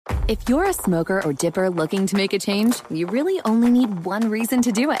If you're a smoker or dipper looking to make a change, you really only need one reason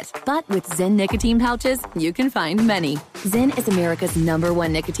to do it. But with Zyn nicotine pouches, you can find many. Zyn is America's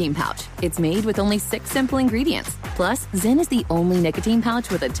 #1 nicotine pouch. It's made with only 6 simple ingredients. Plus, Zyn is the only nicotine pouch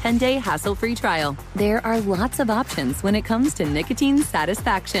with a 10-day hassle-free trial. There are lots of options when it comes to nicotine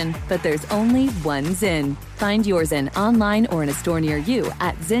satisfaction, but there's only one Zyn. Find your Zyn online or in a store near you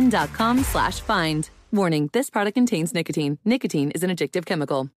at zyn.com/find. Warning, this product contains nicotine. Nicotine is an addictive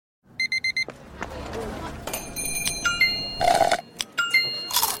chemical.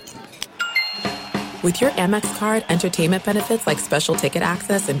 With your Amex card, entertainment benefits like special ticket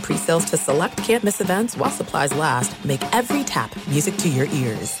access and pre-sales to select can't-miss events while supplies last make every tap music to your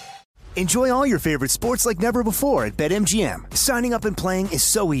ears. Enjoy all your favorite sports like never before at BetMGM. Signing up and playing is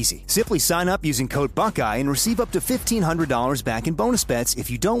so easy. Simply sign up using code Buckeye and receive up to $1,500 back in bonus bets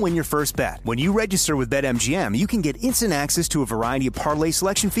if you don't win your first bet. When you register with BetMGM, you can get instant access to a variety of parlay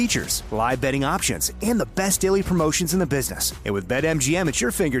selection features, live betting options, and the best daily promotions in the business. And with BetMGM at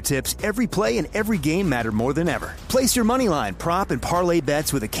your fingertips, every play and every game matter more than ever. Place your moneyline, prop, and parlay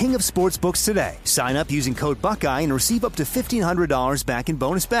bets with the king of sportsbooks today. Sign up using code Buckeye and receive up to $1,500 back in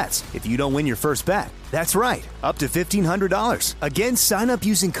bonus bets if you don't win your first bet. That's right, up to $1,500. Again, sign up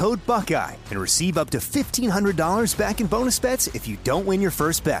using code Buckeye and receive up to $1,500 back in bonus bets if you don't win your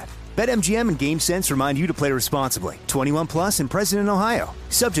first bet. BetMGM and GameSense remind you to play responsibly. 21 plus and present in Ohio.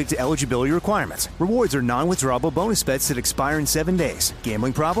 Subject to eligibility requirements. Rewards are non-withdrawable bonus bets that expire in 7 days.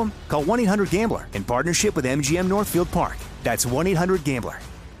 Gambling problem? Call 1-800-GAMBLER in partnership with MGM Northfield Park. That's 1-800-GAMBLER.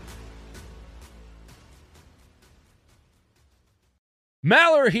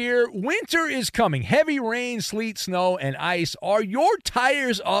 Maller here. Winter is coming. Heavy rain, sleet, snow, and ice. Are your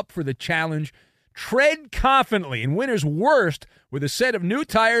tires up for the challenge? Tread confidently in winter's worst with a set of new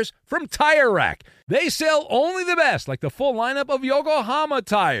tires from Tire Rack. They sell only the best, like the full lineup of Yokohama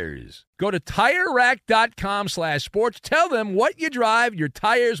tires. Go to TireRack.com/sports. Tell them what you drive. Your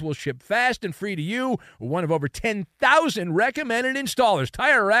tires will ship fast and free to you. One of over 10,000 recommended installers.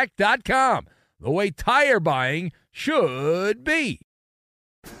 TireRack.com. The way tire buying should be.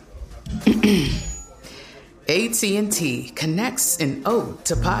 AT&T connects an ode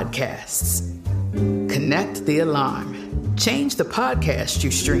to podcasts. Connect the alarm. Change the podcast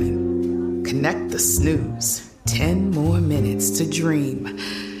you stream. Connect the snooze. 10 more minutes to dream.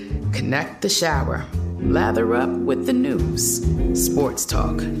 Connect the shower. Lather up with the news. Sports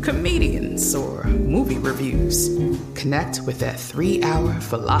talk, comedians, or movie reviews. Connect with that 3-hour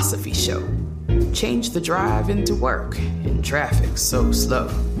philosophy show. Change the drive into work in traffic so slow.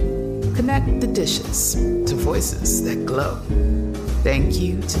 Connect the dishes to voices that glow. Thank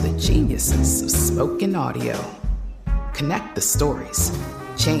you to the geniuses of spoken audio. Connect the stories.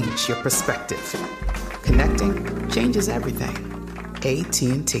 Change your perspective. Connecting changes everything.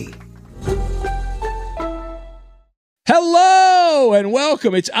 AT&T. Hello and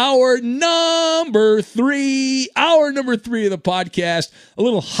welcome. It's hour number 3 of the podcast. A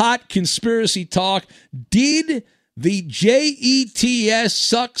little hot conspiracy talk. Did the JETS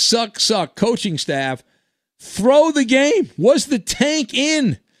suck coaching staff throw the game? Was the tank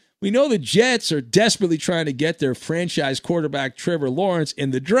in? We know the Jets are desperately trying to get their franchise quarterback Trevor Lawrence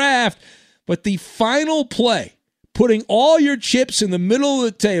in the draft, but the final play, putting all your chips in the middle of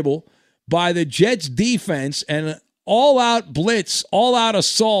the table by the Jets defense and all-out blitz, all-out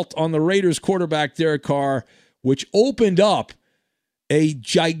assault on the Raiders quarterback Derek Carr, which opened up a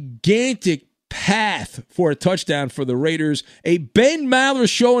gigantic path for a touchdown for the Raiders. A Ben Maller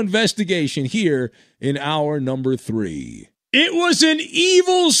Show investigation here in hour number 3. It was an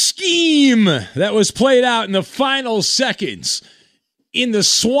evil scheme that was played out in the final seconds in the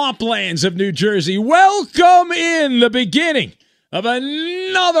swamplands of New Jersey. Welcome in the beginning of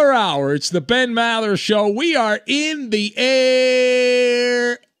another hour. It's the Ben Maller Show. We are in the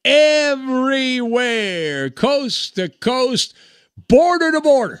air everywhere, coast to coast, border to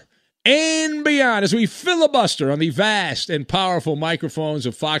border, and beyond as we filibuster on the vast and powerful microphones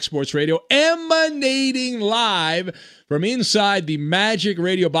of Fox Sports Radio, emanating live from inside the Magic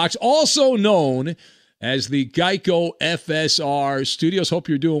Radio Box, also known as the Geico FSR Studios. Hope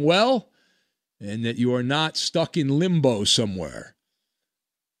you're doing well and that you are not stuck in limbo somewhere.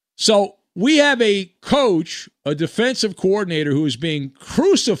 So we have a coach, a defensive coordinator who is being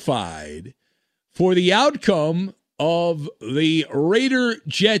crucified for the outcome of the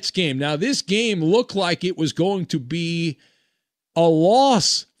Raider-Jets game. Now, this game looked like it was going to be a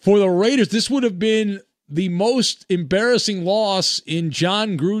loss for the Raiders. This would have been the most embarrassing loss in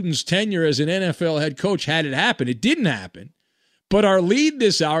John Gruden's tenure as an NFL head coach had it happened. It didn't happen. But our lead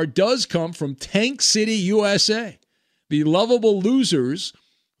this hour does come from Tank City, USA. The lovable losers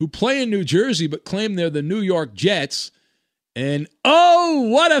who play in New Jersey but claim they're the New York Jets. And, oh,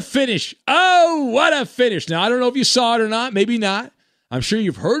 what a finish. Oh, what a finish. Now, I don't know if you saw it or not. Maybe not. I'm sure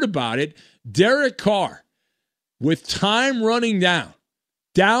you've heard about it. Derek Carr, with time running down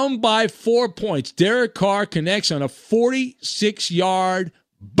by 4 points. Derek Carr connects on a 46-yard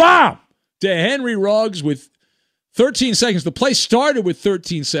bomb to Henry Ruggs with 13 seconds. The play started with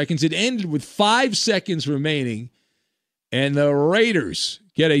 13 seconds. It ended with 5 seconds remaining. And the Raiders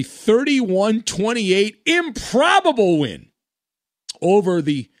get a 31-28 improbable win over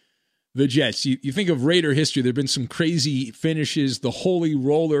the Jets. You think of Raider history, there have been some crazy finishes. The Holy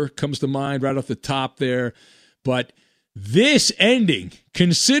Roller comes to mind right off the top there. But this ending,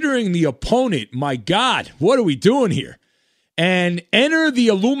 considering the opponent, my God, what are we doing here? And enter the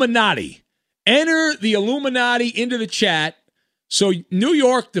Illuminati. Enter the Illuminati into the chat. So New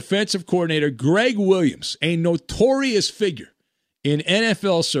York defensive coordinator Greg Williams, a notorious figure in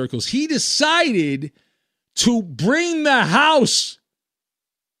NFL circles, he decided to bring the house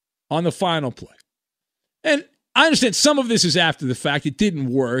on the final play. And I understand some of this is after the fact. It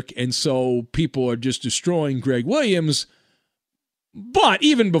didn't work, and so people are just destroying Greg Williams. But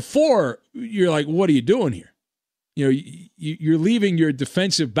even before, you're like, what are you doing here? You know, you're leaving your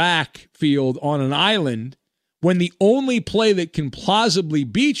defensive backfield on an island when the only play that can plausibly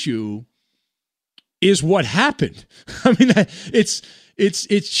beat you is what happened. I mean, it's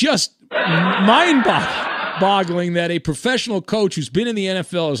just mind-boggling that a professional coach who's been in the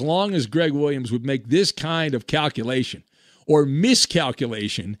NFL as long as Greg Williams would make this kind of calculation or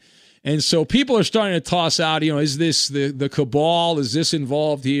miscalculation. And so people are starting to toss out, is this the cabal? Is this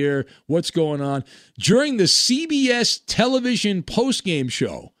involved here? What's going on? During the CBS television postgame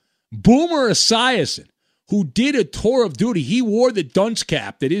show, Boomer Esiason, who did a tour of duty, he wore the dunce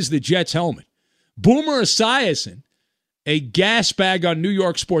cap that is the Jets helmet. Boomer Esiason, a gas bag on New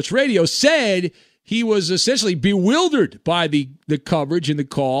York sports radio, said he was essentially bewildered by the coverage and the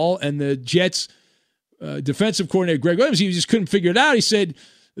call, and the Jets defensive coordinator Greg Williams, he just couldn't figure it out. He said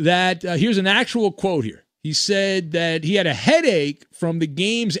that, here's an actual quote here. He said that he had a headache from the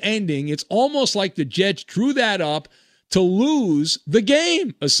game's ending. It's almost like the Jets drew that up to lose the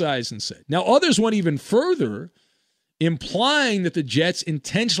game, Esiason said. Now, others went even further, implying that the Jets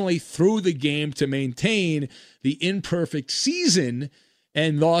intentionally threw the game to maintain the imperfect season,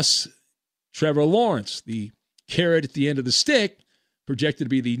 and thus Trevor Lawrence, the carrot at the end of the stick, projected to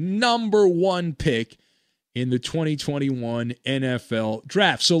be the number 1 pick in the 2021 NFL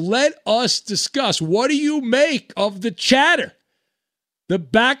draft. So let us discuss, what do you make of the chatter, the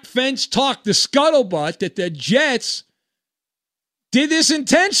back fence talk, the scuttlebutt that the Jets did this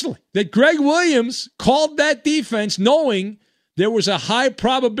intentionally, that Greg Williams called that defense knowing there was a high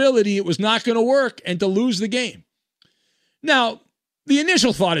probability it was not going to work and to lose the game? Now, the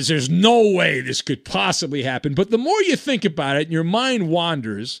initial thought is there's no way this could possibly happen, but the more you think about it, your mind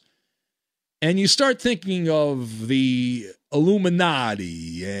wanders, and you start thinking of the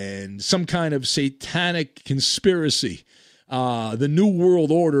Illuminati and some kind of satanic conspiracy, the New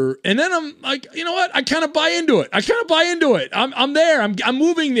World Order. And then I'm like, you know what? I kind of buy into it. I'm there. I'm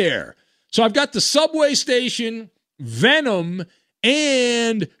moving there. So I've got the subway station, Venom,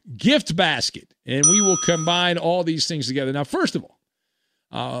 and gift basket. And we will combine all these things together. Now, first of all,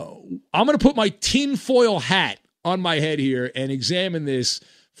 I'm going to put my tinfoil hat on my head here and examine this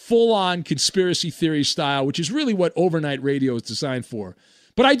full-on conspiracy theory style, which is really what overnight radio is designed for.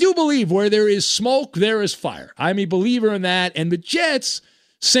 But I do believe where there is smoke, there is fire. I'm a believer in that. And the Jets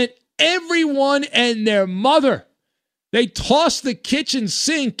sent everyone and their mother. They tossed the kitchen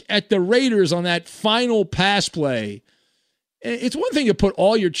sink at the Raiders on that final pass play. It's one thing to put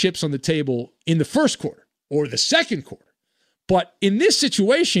all your chips on the table in the first quarter or the second quarter. But in this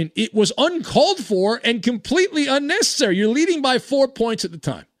situation, it was uncalled for and completely unnecessary. You're leading by 4 points at the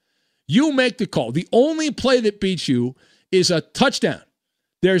time. You make the call. The only play that beats you is a touchdown.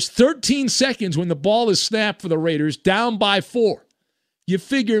 There's 13 seconds when the ball is snapped for the Raiders, down by 4. You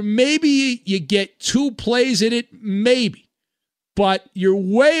figure maybe you get 2 plays in it, maybe. But you're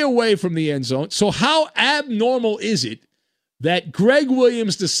way away from the end zone. So how abnormal is it that Greg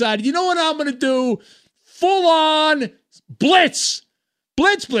Williams decided, you know what I'm going to do? Full on blitz.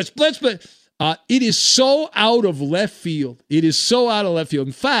 It is so out of left field. In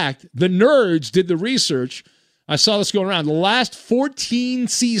fact, the nerds did the research. I saw this going around. The last 14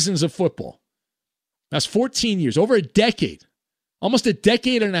 seasons of football, that's 14 years, over a decade, almost a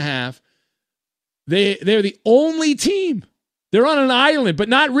decade and a half, they're the only team. They're on an island, but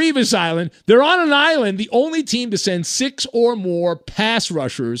not Revis Island. They're on an island, the only team to send 6 or more pass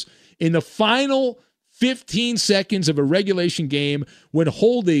rushers in the final 15 seconds of a regulation game when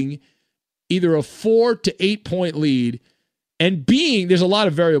holding either a 4 to 8 point lead and there's a lot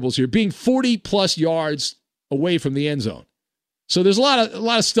of variables here, being 40 plus yards away from the end zone. So there's a lot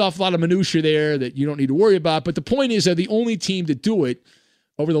of stuff, a lot of minutia there that you don't need to worry about. But the point is they're the only team to do it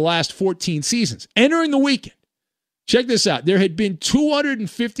over the last 14 seasons. Entering the weekend, check this out. There had been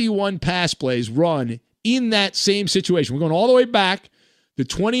 251 pass plays run in that same situation. We're going all the way back to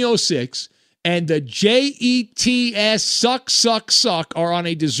 2006, and the Jets suck are on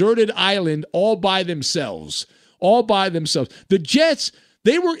a deserted island all by themselves. All by themselves. The Jets,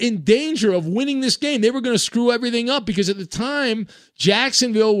 they were in danger of winning this game. They were going to screw everything up because at the time,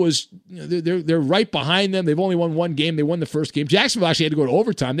 Jacksonville was, they're right behind them. They've only won one game. They won the first game. Jacksonville actually had to go to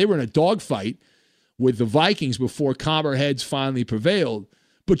overtime. They were in a dogfight with the Vikings before calmer heads finally prevailed.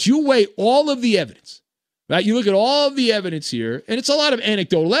 But you weigh all of the evidence, right? You look at all of the evidence here, and it's a lot of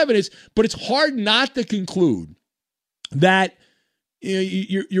anecdotal evidence, but it's hard not to conclude that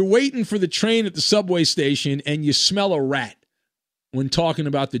you're waiting for the train at the subway station and you smell a rat when talking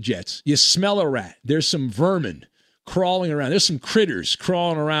about the Jets. You smell a rat. There's some vermin crawling around. There's some critters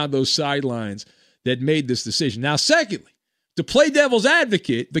crawling around those sidelines that made this decision. Now, secondly, to play devil's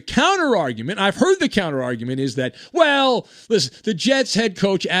advocate, the counter-argument, I've heard the counter-argument is that, well, listen, the Jets head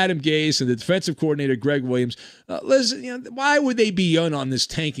coach Adam Gase and the defensive coordinator Greg Williams, why would they be in on this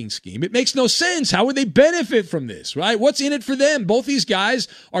tanking scheme? It makes no sense. How would they benefit from this, right? What's in it for them? Both these guys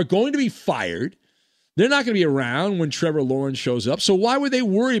are going to be fired. They're not going to be around when Trevor Lawrence shows up, so why would they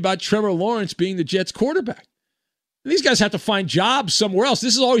worry about Trevor Lawrence being the Jets quarterback? These guys have to find jobs somewhere else.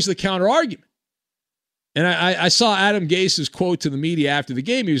 This is always the counter-argument. And I saw Adam Gase's quote to the media after the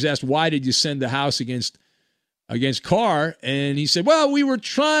game. He was asked, why did you send the house against Carr? And he said, well, we were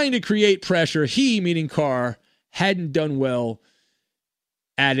trying to create pressure. He, meaning Carr, hadn't done well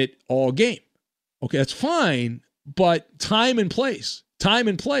at it all game. Okay, that's fine, but time and place,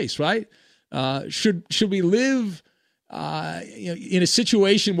 right? Should we live in a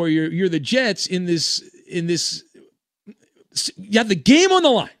situation where you're the Jets in this you have the game on the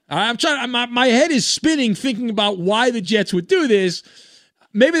line. I'm trying. My head is spinning thinking about why the Jets would do this.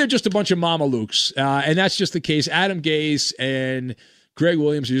 Maybe they're just a bunch of mamalukes, and that's just the case. Adam Gase and Greg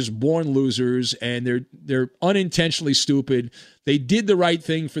Williams are just born losers, and they're unintentionally stupid. They did the right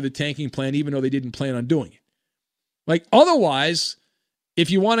thing for the tanking plan, even though they didn't plan on doing it. Like otherwise,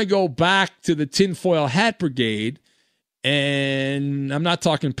 if you want to go back to the tinfoil hat brigade, and I'm not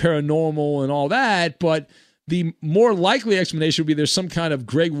talking paranormal and all that, but the more likely explanation would be there's some kind of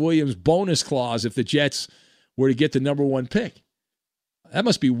Greg Williams bonus clause if the Jets were to get the number one pick. That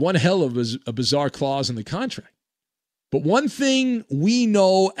must be one hell of a bizarre clause in the contract. But one thing we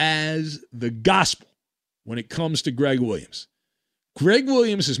know as the gospel when it comes to Greg Williams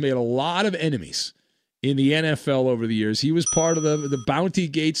has made a lot of enemies in the NFL over the years. He was part of the Bounty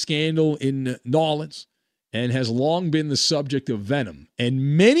Gate scandal in New Orleans and has long been the subject of venom.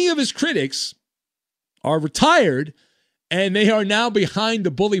 And many of his critics are retired, and they are now behind the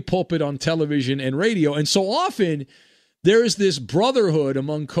bully pulpit on television and radio. And so often, there is this brotherhood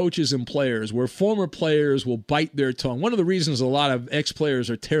among coaches and players where former players will bite their tongue. One of the reasons a lot of ex-players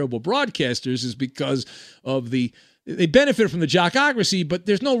are terrible broadcasters is because of they benefit from the jockocracy, but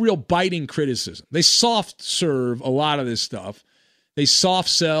there's no real biting criticism. They soft serve a lot of this stuff. They soft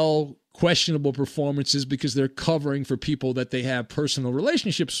sell questionable performances because they're covering for people that they have personal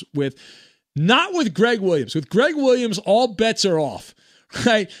relationships with. Not with Greg Williams. With Greg Williams, all bets are off,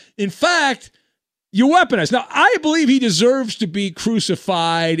 right? In fact, you weaponize. Now, I believe he deserves to be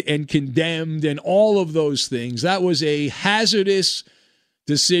crucified and condemned and all of those things. That was a hazardous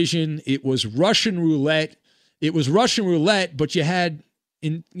decision. It was Russian roulette. But you had,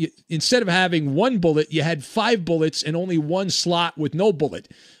 instead of having one bullet, you had 5 bullets and only one slot with no bullet.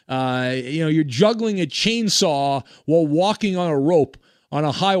 You're juggling a chainsaw while walking on a rope. On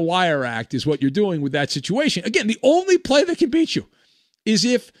a high wire act is what you're doing with that situation. Again, the only play that can beat you is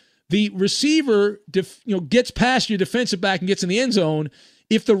if the receiver gets past your defensive back and gets in the end zone.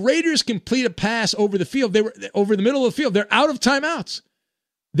 If the Raiders complete a pass over the field, over the middle of the field, they're out of timeouts.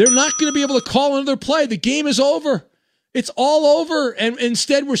 They're not going to be able to call another play. The game is over. It's all over. And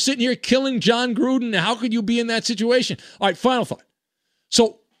instead, we're sitting here killing John Gruden. How could you be in that situation? All right, final thought.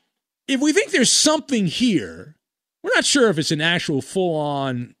 So if we think there's something here, we're not sure if it's an actual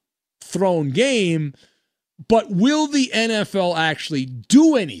full-on thrown game, but will the NFL actually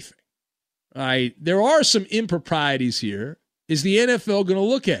do anything? All right, there are some improprieties here. Is the NFL going to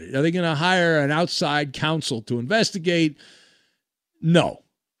look at it? Are they going to hire an outside counsel to investigate? No.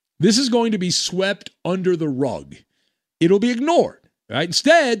 This is going to be swept under the rug. It'll be ignored. Right?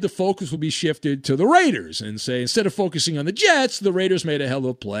 Instead, the focus will be shifted to the Raiders and say, instead of focusing on the Jets, the Raiders made a hell of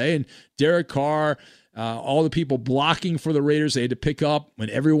a play. And Derek Carr, all the people blocking for the Raiders, they had to pick up when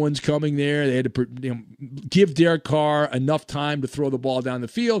everyone's coming there. They had to give Derek Carr enough time to throw the ball down the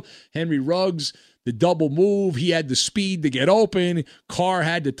field. Henry Ruggs, the double move, he had the speed to get open. Carr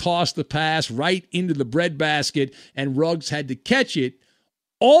had to toss the pass right into the breadbasket, and Ruggs had to catch it.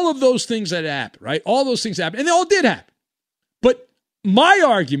 All of those things that happened, right? All those things happened, and they all did happen. But my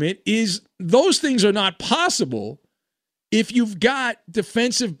argument is those things are not possible if you've got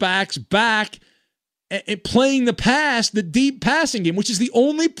defensive backs back and playing the pass, the deep passing game, which is the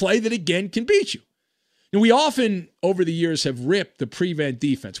only play that, again, can beat you. And we often, over the years, have ripped the prevent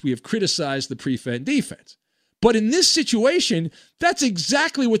defense. We have criticized the prevent defense. But in this situation, that's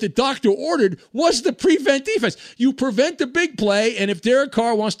exactly what the doctor ordered was the prevent defense. You prevent the big play, and if Derek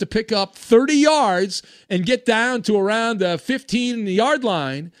Carr wants to pick up 30 yards and get down to around the 15-yard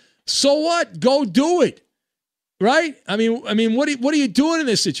line, so what? Go do it, right? I mean, what are you doing in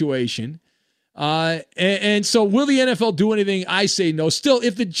this situation? And so will the NFL do anything? I say no. Still,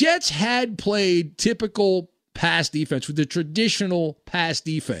 if the Jets had played typical pass defense with the traditional pass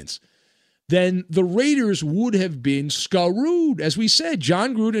defense, then the Raiders would have been screwed. As we said,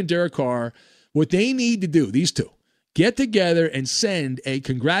 John Gruden and Derek Carr, what they need to do, these two, get together and send a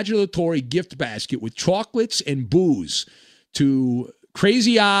congratulatory gift basket with chocolates and booze to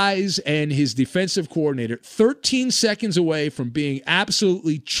Crazy Eyes and his defensive coordinator, 13 seconds away from being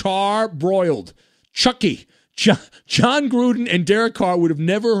absolutely charbroiled. Chucky, John Gruden and Derek Carr would have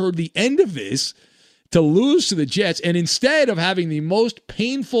never heard the end of this to lose to the Jets. And instead of having the most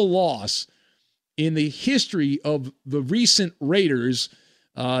painful loss in the history of the recent Raiders,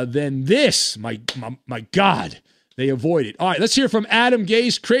 then this, my God, they avoid it. All right, let's hear from Adam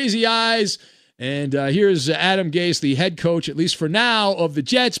Gase, Crazy Eyes. And here's Adam Gase, the head coach, at least for now, of the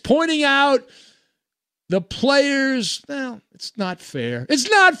Jets, pointing out the players. Well, it's not fair. It's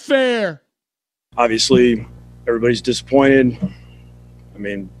not fair. Obviously, everybody's disappointed. I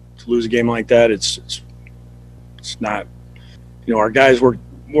mean, to lose a game like that, it's not. You know, our guys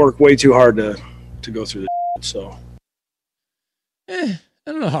work way too hard to go through this. So, I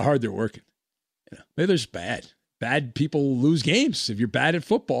don't know how hard they're working. Maybe they're just bad. Bad people lose games. If you're bad at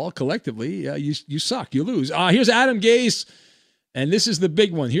football collectively, you suck. You lose. Here's Adam Gase, and this is the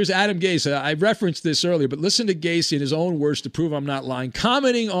big one. Here's Adam Gase. I referenced this earlier, but listen to Gase in his own words to prove I'm not lying,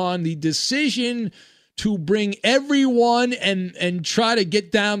 commenting on the decision to bring everyone and try to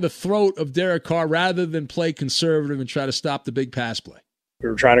get down the throat of Derek Carr rather than play conservative and try to stop the big pass play. We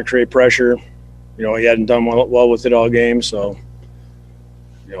were trying to create pressure. You know, he hadn't done well with it all game, so,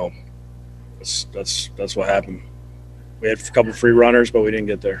 you know, that's what happened. We had a couple free runners, but we didn't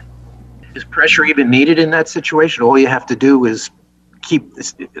get there. Is pressure even needed in that situation? All you have to do is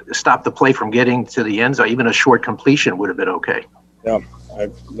stop the play from getting to the end zone. Even a short completion would have been okay. Yeah,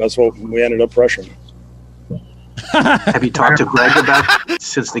 that's what we ended up pressuring. Have you talked to Greg about,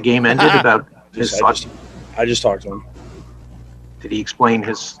 since the game ended, about his thoughts? I just talked to him. Did he explain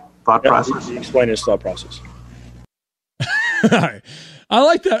his thought process? He explained his thought process. All right. I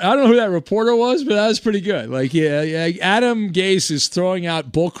like that. I don't know who that reporter was, but that was pretty good. Like, yeah, Adam Gase is throwing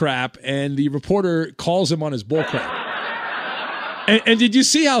out bullcrap, and the reporter calls him on his bullcrap. And did you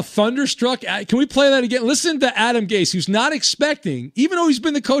see how thunderstruck? Can we play that again? Listen to Adam Gase, who's not expecting, even though he's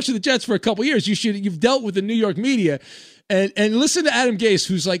been the coach of the Jets for a couple years. You've dealt with the New York media, and listen to Adam Gase,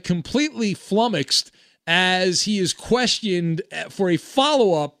 who's like completely flummoxed as he is questioned for a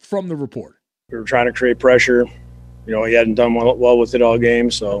follow-up from the reporter. We were trying to create pressure. You know, he hadn't done well with it all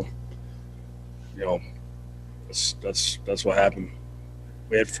game, so, you know, that's what happened.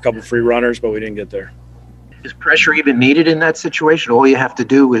 We had a couple free runners, but we didn't get there. Is pressure even needed in that situation? All you have to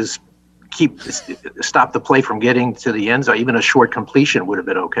do is stop the play from getting to the end zone. Even a short completion would have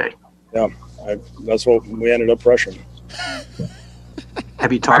been okay. Yeah, that's what we ended up pressuring.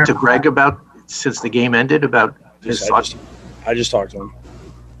 Have you talked to Greg about, since the game ended, about his thoughts? I just talked to him.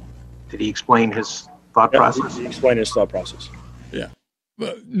 Did he explain his thought process? He explained his thought process. Yeah.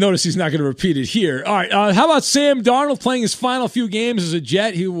 Notice he's not going to repeat it here. All right. How about Sam Darnold playing his final few games as a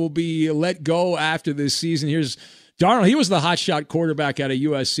Jet? He will be let go after this season. Here's Darnold. He was the hotshot quarterback out of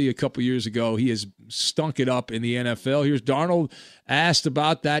USC a couple years ago. He has stunk it up in the NFL. Here's Darnold asked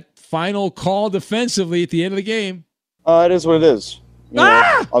about that final call defensively at the end of the game. It is what it is. You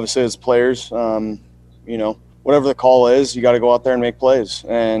know, obviously, as players, you know, whatever the call is, you got to go out there and make plays.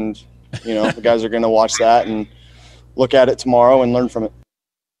 And, you know, the guys are going to watch that and look at it tomorrow and learn from it.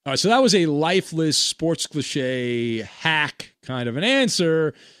 All right, so that was a lifeless sports cliche hack kind of an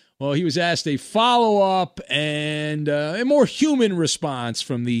answer. Well, he was asked a follow-up and a more human response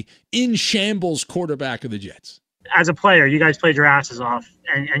from the in-shambles quarterback of the Jets. As a player, you guys played your asses off,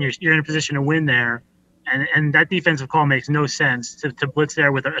 and you're in a position to win there, and that defensive call makes no sense to blitz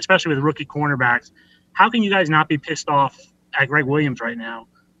there, especially with rookie cornerbacks. How can you guys not be pissed off at Greg Williams right now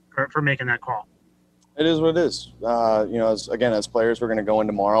for making that call? It is what it is. As players, we're going to go in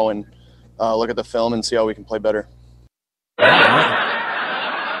tomorrow and look at the film and see how we can play better.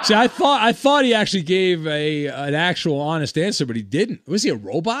 See, I thought he actually gave an actual honest answer, but he didn't. Was he a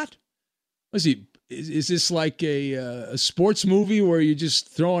robot? Was he? Is this like a sports movie where you're just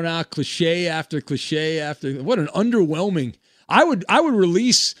throwing out cliche after cliche after? What an underwhelming! I would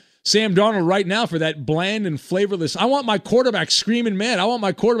release Sam Darnold right now for that bland and flavorless. I want my quarterback screaming mad. I want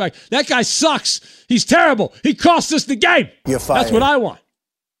my quarterback. That guy sucks. He's terrible. He cost us the game. You're fired. That's what I want.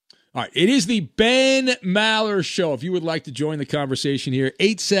 All right, it is the Ben Maller Show. If you would like to join the conversation here,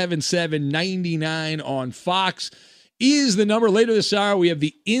 877-99 on Fox is the number. Later this hour, we have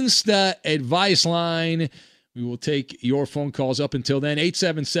the Insta Advice Line. We will take your phone calls up until then,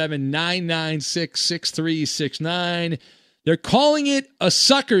 877-996-6369. They're calling it a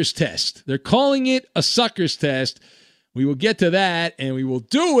sucker's test. We will get to that, and we will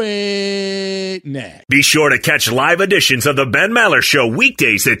do it next. Be sure to catch live editions of The Ben Maller Show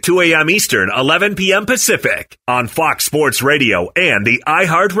weekdays at 2 a.m. Eastern, 11 p.m. Pacific on Fox Sports Radio and the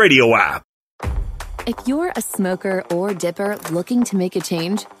iHeartRadio app. If you're a smoker or dipper looking to make a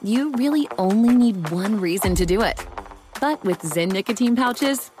change, you really only need one reason to do it. But with Zyn nicotine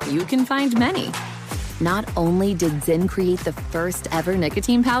pouches, you can find many. Not only did Zyn create the first ever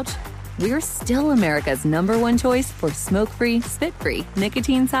nicotine pouch, we're still America's #1 choice for smoke-free, spit-free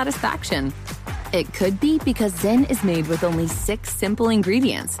nicotine satisfaction. It could be because Zyn is made with only 6 simple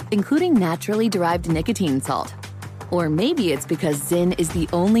ingredients, including naturally derived nicotine salt. Or maybe it's because Zyn is the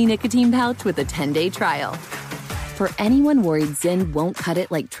only nicotine pouch with a 10-day trial. For anyone worried Zyn won't cut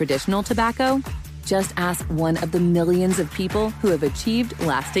it like traditional tobacco, just ask one of the millions of people who have achieved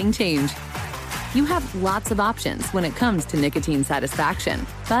lasting change. You have lots of options when it comes to nicotine satisfaction,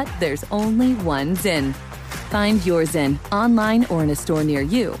 but there's only one Zyn. Find your Zyn online or in a store near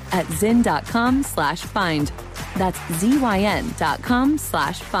you at zyn.com/find. That's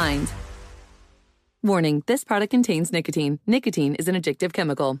ZYN.com/find. Warning, this product contains nicotine. Nicotine is an addictive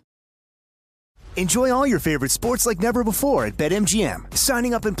chemical. Enjoy all your favorite sports like never before at BetMGM.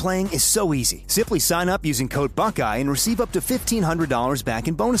 Signing up and playing is so easy. Simply sign up using code Buckeye and receive up to $1,500 back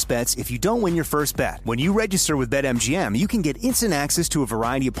in bonus bets if you don't win your first bet. When you register with BetMGM, you can get instant access to a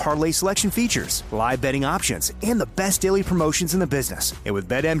variety of parlay selection features, live betting options, and the best daily promotions in the business. And with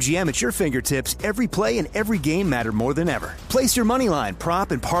BetMGM at your fingertips, every play and every game matter more than ever. Place your moneyline,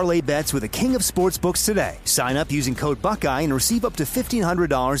 prop, and parlay bets with the king of sportsbooks today. Sign up using code Buckeye and receive up to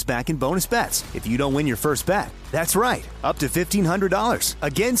 $1,500 back in bonus bets if you don't win your first bet. That's right, up to $1,500.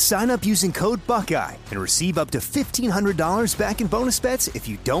 Again, sign up using code Buckeye and receive up to $1,500 back in bonus bets if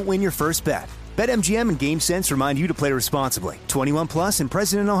you don't win your first bet. BetMGM and GameSense remind you to play responsibly. 21 plus and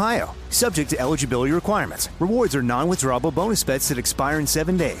present in Ohio. Subject to eligibility requirements. Rewards are non-withdrawable bonus bets that expire in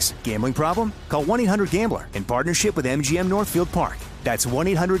 7 days. Gambling problem? Call 1-800-GAMBLER in partnership with MGM Northfield Park. That's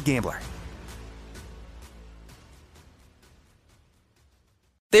 1-800-GAMBLER.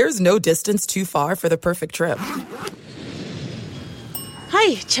 There's no distance too far for the perfect trip.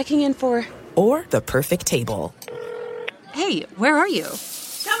 Hi, checking in for... Or the perfect table. Hey, where are you?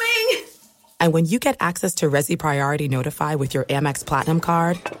 Coming! And when you get access to Resi Priority Notify with your Amex Platinum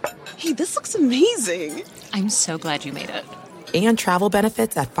card... Hey, this looks amazing! I'm so glad you made it. And travel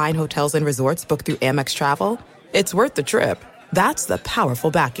benefits at fine hotels and resorts booked through Amex Travel, it's worth the trip. That's the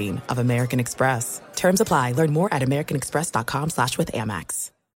powerful backing of American Express. Terms apply. Learn more at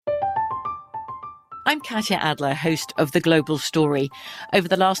americanexpress.com/withAmex. I'm Katya Adler, host of The Global Story. Over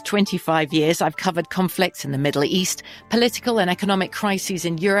the last 25 years, I've covered conflicts in the Middle East, political and economic crises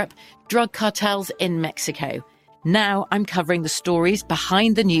in Europe, drug cartels in Mexico. Now I'm covering the stories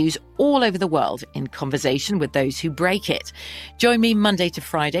behind the news all over the world in conversation with those who break it. Join me Monday to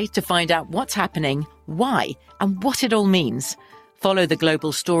Friday to find out what's happening, why, and what it all means. Follow The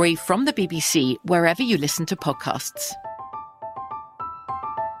Global Story from the BBC wherever you listen to podcasts.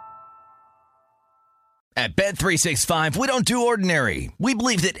 At Bet365, we don't do ordinary. We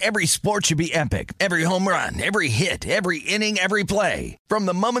believe that every sport should be epic. Every home run, every hit, every inning, every play. From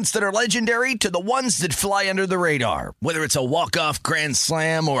the moments that are legendary to the ones that fly under the radar. Whether it's a walk-off grand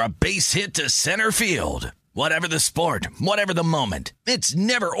slam or a base hit to center field. Whatever the sport, whatever the moment. It's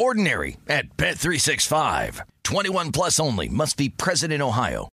never ordinary at Bet365. 21 plus only. Must be present in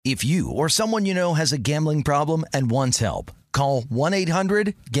Ohio. If you or someone you know has a gambling problem and wants help, Call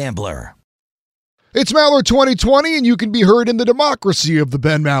 1-800-GAMBLER. It's Maller 2020, and you can be heard in the democracy of the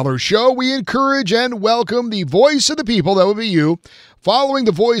Ben Maller Show. We encourage and welcome the voice of the people, that would be you, following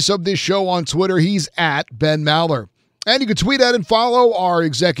the voice of this show on Twitter. He's at Ben Maller. And you can tweet at and follow our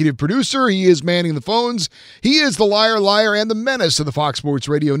executive producer. He is manning the phones. He is the liar, and the menace of the Fox Sports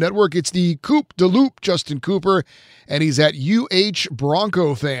Radio Network. It's the Coop de Loop, Justin Cooper, and he's at UH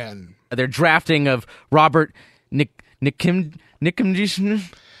Bronco Fan. Their drafting of Robert Nikim.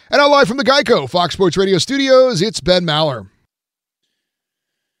 And now live from the Geico Fox Sports Radio studios, it's Ben Maller.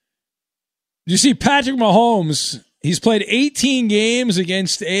 You see Patrick Mahomes, he's played 18 games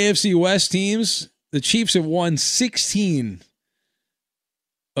against AFC West teams. The Chiefs have won 16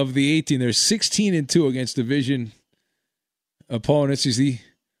 of the 18. They're 16-2 against division opponents. He's the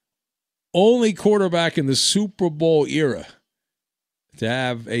only quarterback in the Super Bowl era to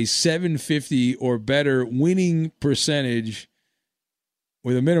have a 750 or better winning percentage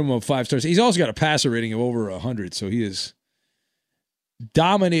with a minimum of 5 stars. He's also got a passer rating of over 100, so he is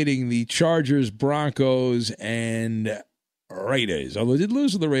dominating the Chargers, Broncos, and Raiders. Although he did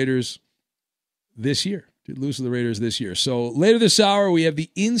lose to the Raiders this year. So later this hour, we have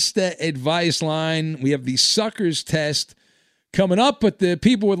the Insta Advice Line. We have the Suckers Test coming up, but the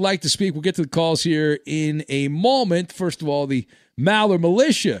people would like to speak. We'll get to the calls here in a moment. First of all, the Maller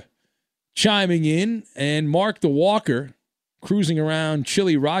Militia chiming in, and Mark the Walker, cruising around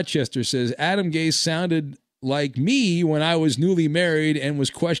chilly Rochester, says, Adam Gase sounded like me when I was newly married and was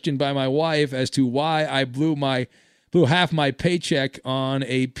questioned by my wife as to why I blew half my paycheck on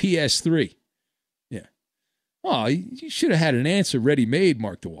a PS3. Yeah. Oh, you should have had an answer ready-made,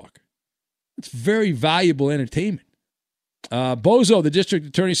 Mark the Walker. It's very valuable entertainment. Bozo, the district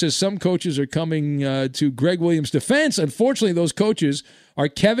attorney, says some coaches are coming to Greg Williams' defense. Unfortunately, those coaches are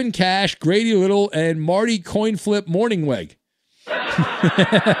Kevin Cash, Grady Little, and Marty Coinflip Morningweg.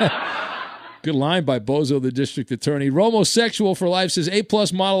 Good line by Bozo, the district attorney. Romosexual for Life says, A+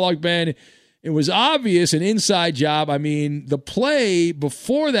 monologue band. It was obvious an inside job. I mean, the play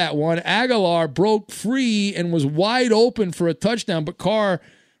before that one, Aguilar broke free and was wide open for a touchdown, but Carr,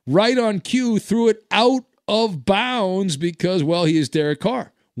 right on cue, threw it out of bounds because, well, he is Derek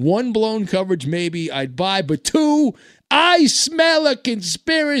Carr. 1 blown coverage, maybe I'd buy, but 2, I smell a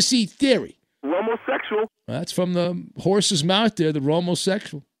conspiracy theory. Romosexual. That's from the horse's mouth there, the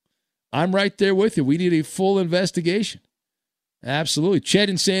Romosexual. I'm right there with you. We need a full investigation. Absolutely. Chet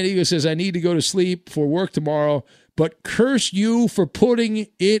in San Diego says, I need to go to sleep for work tomorrow, but curse you for putting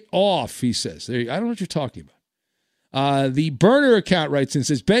it off, he says. I don't know what you're talking about. The burner account writes in and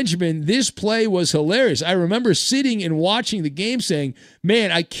says, Benjamin, this play was hilarious. I remember sitting and watching the game saying,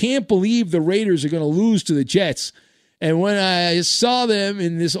 man, I can't believe the Raiders are going to lose to the Jets. And when I saw them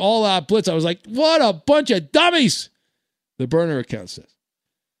in this all-out blitz, I was like, what a bunch of dummies, the burner account says.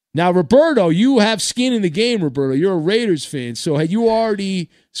 Now, Roberto, you have skin in the game, Roberto. You're a Raiders fan. So had you already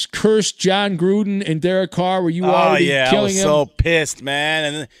cursed John Gruden and Derek Carr? Were you already killing him? I was so pissed,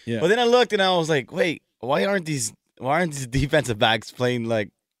 man. But then I looked and I was like, wait, why aren't these defensive backs playing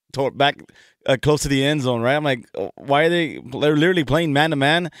like back close to the end zone, right? I'm like, why are they're literally playing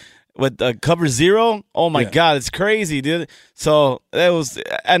man-to-man with cover 0? Oh, my God, it's crazy, dude. So that was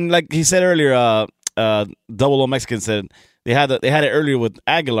 – and like he said earlier, Double O Mexican said – They had it earlier with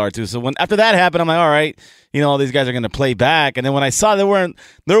Aguilar too. So after that happened, I'm like, all right, these guys are gonna play back. And then when I saw there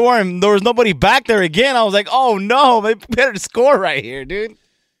was nobody back there again, I was like, oh no, they better score right here, dude.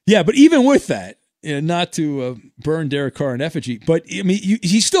 Yeah, but even with that, not to burn Derek Carr in effigy, but I mean,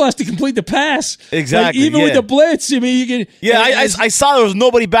 he still has to complete the pass. Exactly. Like, even with the blitz, I mean, you can. Yeah, I saw there was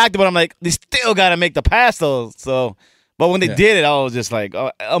nobody back there, but I'm like, they still got to make the pass though. So, but when they did it, I was just like,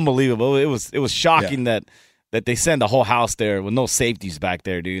 unbelievable. It was shocking that they send the whole house there with no safeties back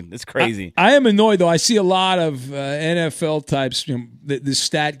there, dude. It's crazy. I am annoyed, though. I see a lot of NFL types. The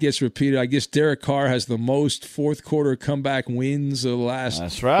stat gets repeated. I guess Derek Carr has the most fourth-quarter comeback wins of the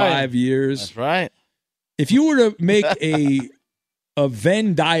last 5 years. That's right. If you were to make a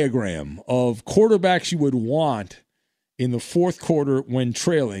Venn diagram of quarterbacks you would want in the fourth quarter when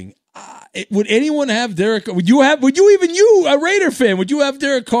trailing, would anyone have Derek? A Raider fan, would you have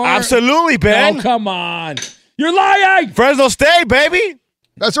Derek Carr? Absolutely, Ben. Oh, come on. You're lying. Fresno State, baby.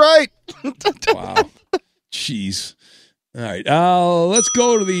 That's right. Wow. Jeez. All right. Let's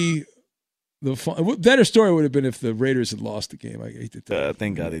go to the better story would have been if the Raiders had lost the game. I hate to tell you.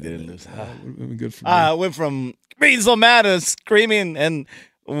 Thank God they didn't lose. Would have been good for me. I went from being so mad to screaming and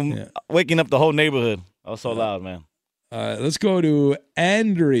waking up the whole neighborhood. I was so loud, man. Let's go to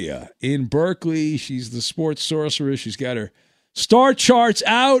Andrea in Berkeley. She's the sports sorceress. She's got her Star charts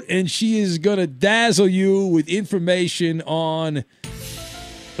out, and she is going to dazzle you with information on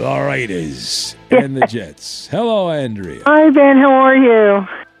the Raiders and the Jets. Hello, Andrea. Hi, Ben. How are you?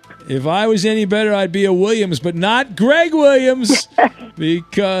 If I was any better, I'd be a Williams, but not Greg Williams,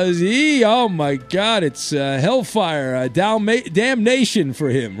 because oh my God, it's hellfire, damnation for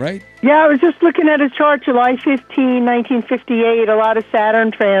him, right? Yeah, I was just looking at his chart, July 15, 1958, a lot of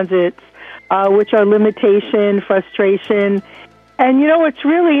Saturn transits, which are limitation, frustration. And, you know, what's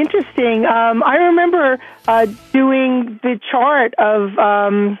really interesting, I remember doing the chart of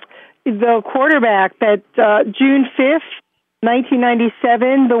the quarterback that June 5th,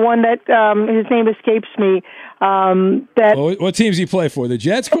 1997, the one that his name escapes me. What teams he play for? The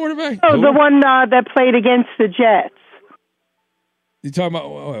Jets quarterback? Oh, the one that played against the Jets. You talking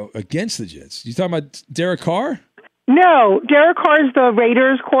about against the Jets? You talking about Derek Carr? No, Derek Carr's the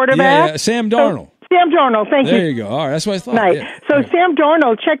Raiders quarterback. Yeah, Sam Darnold. Sam Darnold, thank you. There you go. All right, that's what I thought. Nice. Yeah. So Sam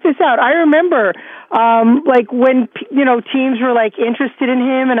Darnold, check this out. I remember, when teams were interested in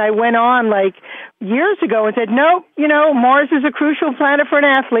him, and I went on years ago and said, no, Mars is a crucial planet for an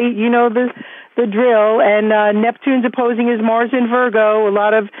athlete. You know the drill. And Neptune's opposing his Mars in Virgo. A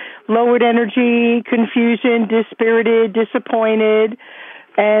lot of lowered energy, confusion, dispirited, disappointed.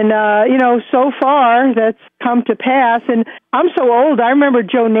 And, so far that's come to pass. And I'm so old, I remember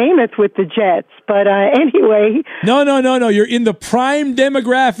Joe Namath with the Jets. But anyway. No. You're in the prime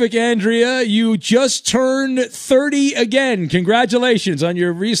demographic, Andrea. You just turned 30 again. Congratulations on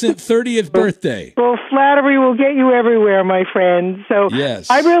your recent 30th birthday. Well, flattery will get you everywhere, my friend. So yes.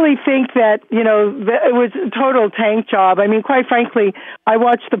 I really think that, it was a total tank job. I mean, quite frankly, I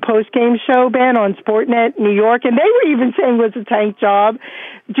watched the post-game show, Ben, on Sportnet New York, and they were even saying it was a tank job.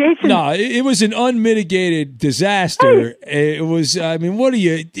 Jason. No, it was an unmitigated disaster. It was, what are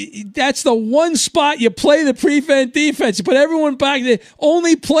you? That's the one spot you play the prevent defense. You put everyone back. The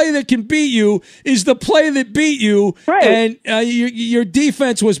only play that can beat you is the play that beat you. Right. And your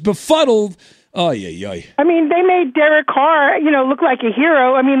defense was befuddled. Oh, yeah. I mean, they made Derek Carr, look like a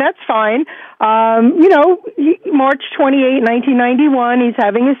hero. I mean, that's fine. March 28, 1991, he's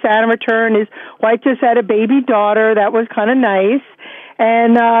having his Saturn return. His wife just had a baby daughter. That was kind of nice.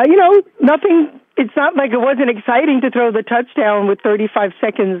 And, nothing, it's not like it wasn't exciting to throw the touchdown with 35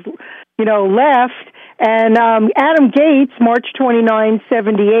 seconds, left. And Adam Gates, March 29,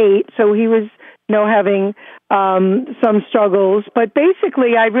 78, so he was, having some struggles. But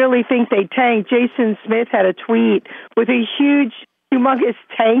basically, I really think they tanked. Jason Smith had a tweet with a huge, humongous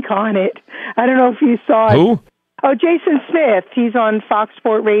tank on it. I don't know if you saw it. Who? Oh, Jason Smith. He's on Fox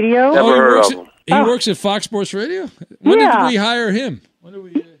Sport Radio. Never heard of him. He works at Fox Sports Radio? When did we hire him?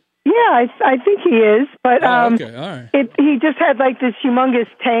 Yeah, I think he is. But okay, all right. He just had this humongous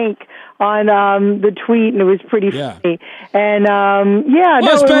tank on the tweet, and it was pretty funny. And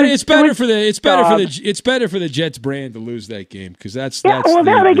it's better for the Jets brand to lose that game because that's now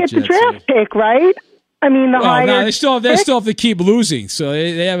they get the draft pick, right? I mean, they still have to keep losing, so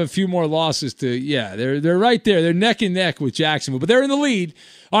they have a few more losses to. Yeah, they're right there. They're neck and neck with Jacksonville, but they're in the lead.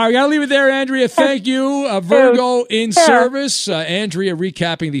 All right, we got to leave it there, Andrea. Thank you. Virgo in service. Andrea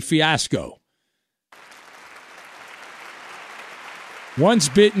recapping the fiasco. Once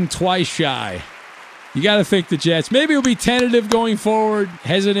bitten, twice shy. You got to think the Jets. Maybe it'll be tentative going forward,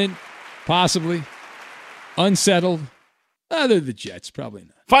 hesitant, possibly, unsettled. They're the Jets, probably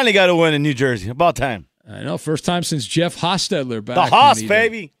not. Finally got a win in New Jersey. About time. I know, first time since Jeff Hostetler back. The Hoss,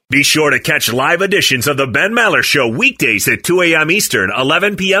 baby. Be sure to catch live editions of the Ben Maller Show weekdays at 2 a.m. Eastern,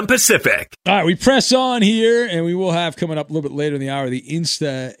 11 p.m. Pacific. All right, we press on here, and we will have coming up a little bit later in the hour the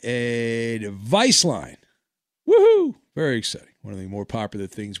Insta Advice Line. Woohoo! Very exciting. One of the more popular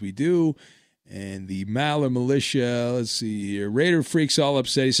things we do. And the Maller Militia, let's see here. Raider Freak's all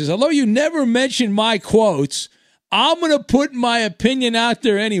upset. He says, although you never mention my quotes, I'm going to put my opinion out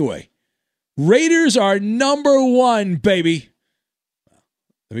there anyway. Raiders are number one, baby.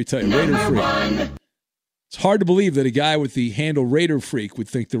 Let me tell you, Raider Freak. It's hard to believe that a guy with the handle Raider Freak would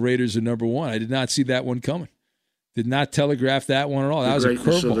think the Raiders are number one. I did not see that one coming. Did not telegraph that one at all. That was a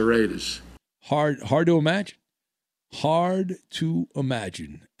curveball. Of the Raiders. Hard to imagine. Hard to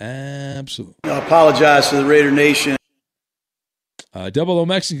imagine. Absolutely. I apologize to the Raider Nation. Double O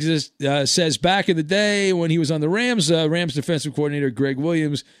Mexican says back in the day when he was on the Rams, Rams defensive coordinator Greg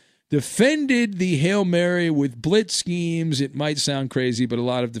Williams defended the Hail Mary with blitz schemes. It might sound crazy, but a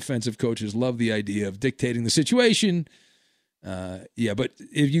lot of defensive coaches love the idea of dictating the situation. But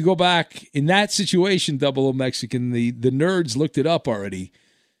if you go back in that situation, Double O Mexican, the nerds looked it up already.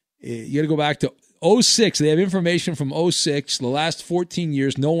 You got to go back to 2006. They have information from 2006. The last 14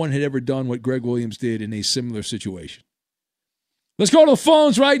 years, no one had ever done what Greg Williams did in a similar situation. Let's go to the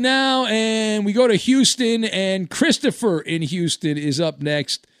phones right now, and we go to Houston, and Christopher in Houston is up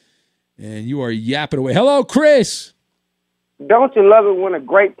next, and you are yapping away. Hello, Chris. Don't you love it when a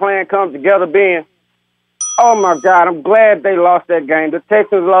great plan comes together, Ben? Oh, my God, I'm glad they lost that game. The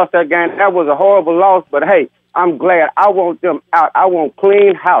Texans lost that game. That was a horrible loss, but, hey, I'm glad. I want them out. I want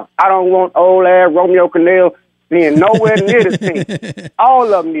clean house. I don't want old-ass Romeo Cornell being nowhere near the team.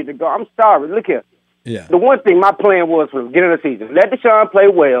 All of them need to go. I'm sorry. Look here. Yeah. The one thing my plan was from the beginning of the season, let Deshaun play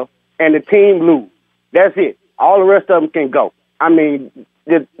well and the team lose. That's it. All the rest of them can go. I mean,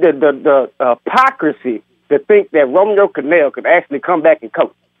 the hypocrisy to think that Romeo Cornell could actually come back and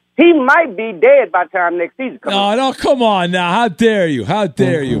coach. He might be dead by the time next season comes. No, come on now. How dare you? How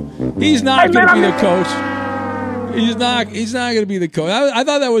dare you? He's not going to be the coach. He's not going to be the coach. I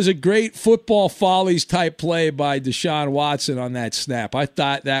thought that was a great football follies type play by Deshaun Watson on that snap. I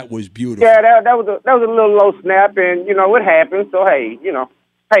thought that was beautiful. Yeah, that was a little low snap, and it happened. So hey,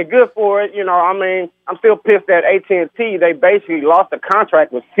 good for it. I mean, I'm still pissed at AT&T. They basically lost a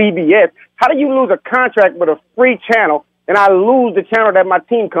contract with CBS. How do you lose a contract with a free channel, and I lose the channel that my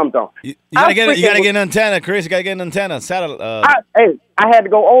team comes on? You gotta get an antenna, Chris. You gotta get an antenna. I had to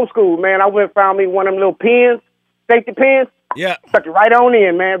go old school, man. I went and found me one of them little pins. Safety pins? Yeah. Stuck it right on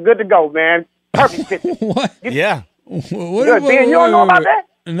in, man. Good to go, man. Perfect fit. What? Yeah. Good, Ben. You don't know about that?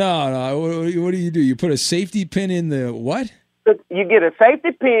 No. What do? You put a safety pin in the what? You get a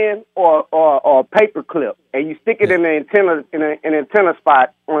safety pin or a paper clip, and you stick it in the antenna in an antenna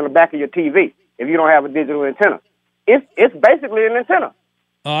spot on the back of your TV. If you don't have a digital antenna, it's basically an antenna.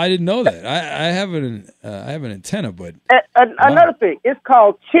 Oh, I didn't know that. I have an antenna, but another thing, it's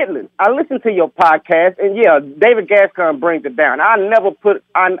called chitlins. I listen to your podcast, and yeah, David Gascon brings it down. I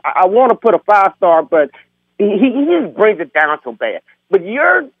want to put a 5-star, but he just brings it down so bad. But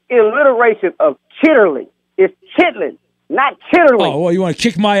your alliteration of chitterling is chitlins, not chitterling. Oh, well, you want to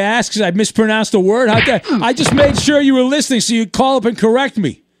kick my ass because I mispronounced a word? I just made sure you were listening, so you'd call up and correct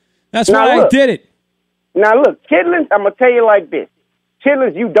me. That's why I did it. Now look, chitlins. I'm gonna tell you like this.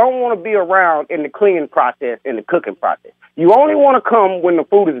 Chitlins, you don't want to be around in the cleaning process, in the cooking process. You only want to come when the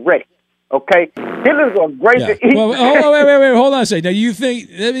food is ready, okay? Chitlins are great to eat. Well, wait, hold on a second. Now, you think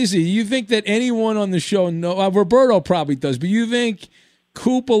that anyone on the show, Roberto probably does, but you think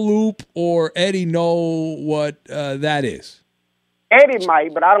Koopaloop or Eddie know what that is? Eddie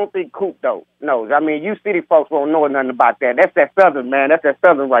might, but I don't think Coop knows. I mean, you city folks won't know nothing about that. That's that Southern, man. That's that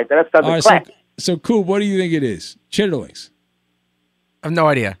Southern right there. That's Southern class. So Coop, what do you think it is? Chitterlings. I have no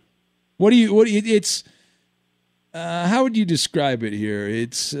idea. It's how would you describe it here?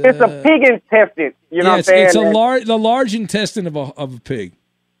 It's a pig intestine. You know what I'm saying? It's the large intestine of a pig.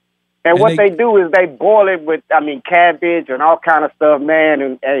 And what they do is they boil it with, cabbage and all kind of stuff, man.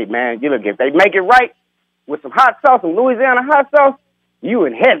 And hey, man, you look, if they make it right with some hot sauce, some Louisiana hot sauce, you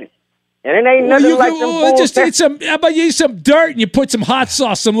in heaven. And it ain't nothing like them. How about you eat some dirt and you put some hot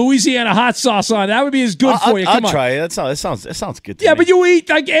sauce, some Louisiana hot sauce on? That would be as good for you. Come I'll on. try it. That sounds good to me. Yeah, but you eat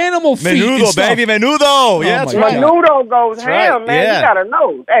like animal feet. Menudo, baby, menudo. Yeah, that's right. Menudo goes ham, man. Yeah. You gotta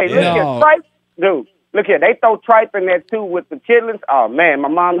know. Hey, look here, tripe, dude. Look here, they throw tripe in there too with the chitlins. Oh man, my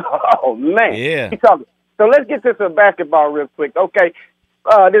mom. Oh man. Yeah. So let's get to some basketball real quick, okay?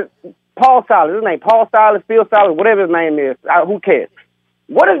 This Paul Silas, his name Paul Silas, Phil Silas, whatever his name is. Who cares?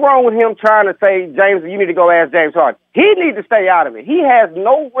 What is wrong with him trying to say, James, you need to go ask James Harden? He needs to stay out of it. He has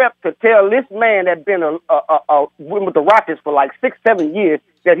no rep to tell this man that's been with the Rockets for like 6-7 years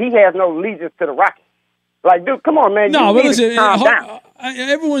that he has no allegiance to the Rockets. Like, dude, come on, man. No, but listen,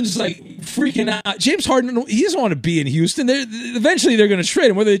 everyone's like freaking out. James Harden, he doesn't want to be in Houston. Eventually, they're going to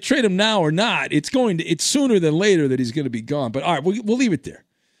trade him. Whether they trade him now or not, it's sooner than later that he's going to be gone. But all right, we'll leave it there.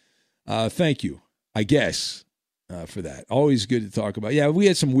 Thank you, I guess. For that. Always good to talk about. Yeah, we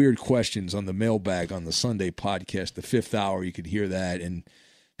had some weird questions on the mailbag on the Sunday podcast, the 5th hour. You could hear that. And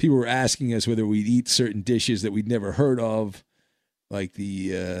people were asking us whether we'd eat certain dishes that we'd never heard of, like the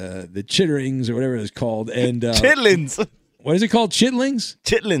chitterings or whatever it's called. And chitlins. What is it called? Chitlings?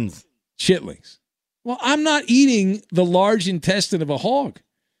 Chitlings. Well, I'm not eating the large intestine of a hog.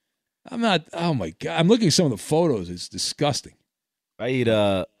 I'm not. Oh, my God. I'm looking at some of the photos. It's disgusting. I eat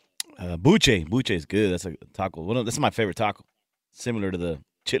buche. Buche is good. That's a taco. This is my favorite taco. Similar to the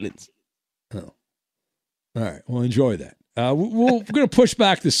chitlins. Oh. All right. Well, enjoy that. We're going to push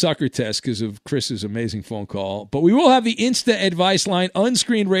back the sucker test because of Chris's amazing phone call. But we will have the Insta advice line,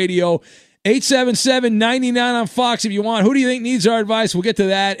 Unscreened Radio, 877-99 on Fox if you want. Who do you think needs our advice? We'll get to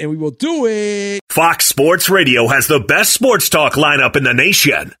that, and we will do it. Fox Sports Radio has the best sports talk lineup in the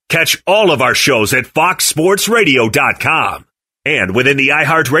nation. Catch all of our shows at foxsportsradio.com. And within the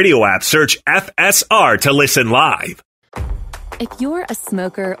iHeartRadio app, search FSR to listen live. If you're a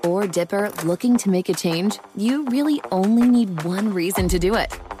smoker or dipper looking to make a change, you really only need one reason to do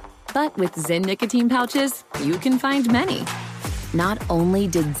it. But with Zyn nicotine pouches, you can find many. Not only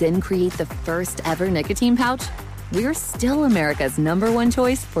did Zyn create the first ever nicotine pouch, we're still America's #1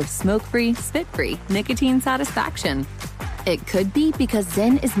 choice for smoke-free, spit-free nicotine satisfaction. It could be because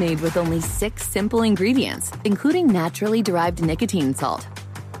Zyn is made with only 6 simple ingredients, including naturally derived nicotine salt.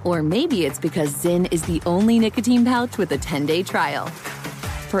 Or maybe it's because Zyn is the only nicotine pouch with a 10-day trial.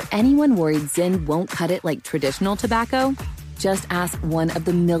 For anyone worried Zyn won't cut it like traditional tobacco, just ask one of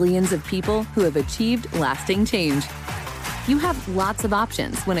the millions of people who have achieved lasting change. You have lots of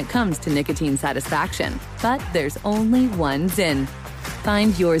options when it comes to nicotine satisfaction, but there's only one Zyn.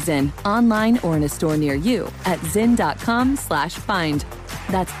 Find your Zyn online or in a store near you at zyn.com/find.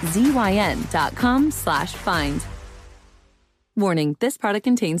 That's ZYN.com/find. Warning, this product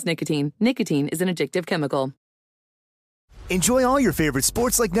contains nicotine. Nicotine is an addictive chemical. Enjoy all your favorite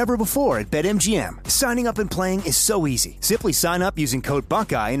sports like never before at BetMGM. Signing up and playing is so easy. Simply sign up using code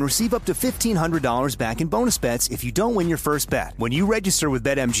Buckeye and receive up to $1,500 back in bonus bets if you don't win your first bet. When you register with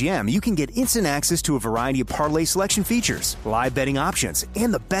BetMGM, you can get instant access to a variety of parlay selection features, live betting options,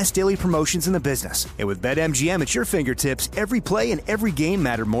 and the best daily promotions in the business. And with BetMGM at your fingertips, every play and every game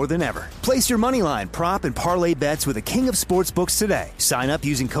matter more than ever. Place your moneyline, prop, and parlay bets with the king of sportsbooks today. Sign up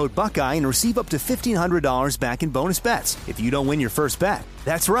using code Buckeye and receive up to $1,500 back in bonus bets if you don't win your first bet.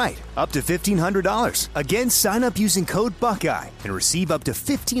 That's right, up to $1,500. Again, sign up using code Buckeye and receive up to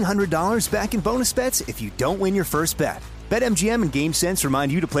 $1,500 back in bonus bets if you don't win your first bet. BetMGM and GameSense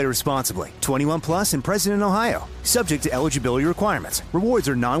remind you to play responsibly. 21 plus and present in Ohio. Subject to eligibility requirements. Rewards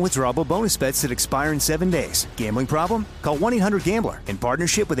are non-withdrawable bonus bets that expire in 7 days. Gambling problem? Call 1-800-GAMBLER in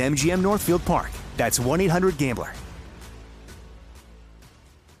partnership with MGM Northfield Park. That's 1-800-GAMBLER.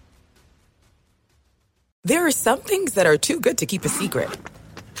 There are some things that are too good to keep a secret.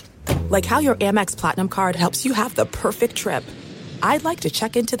 Like how your Amex Platinum card helps you have the perfect trip. I'd like to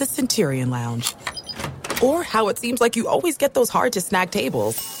check into the Centurion Lounge. Or how it seems like you always get those hard-to-snag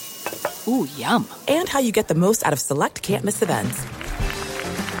tables. Ooh, yum. And how you get the most out of select can't-miss events.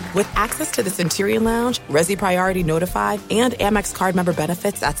 With access to the Centurion Lounge, Resi Priority Notified, and Amex card member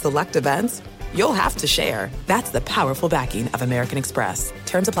benefits at select events, you'll have to share. That's the powerful backing of American Express.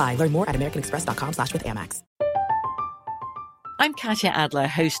 Terms apply. Learn more at americanexpress.com/withAmex. I'm Katya Adler,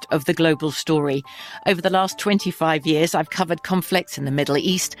 host of The Global Story. Over the last 25 years, I've covered conflicts in the Middle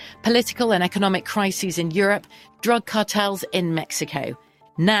East, political and economic crises in Europe, drug cartels in Mexico.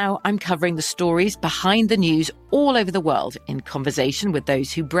 Now I'm covering the stories behind the news all over the world in conversation with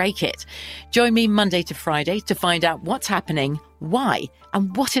those who break it. Join me Monday to Friday to find out what's happening, why,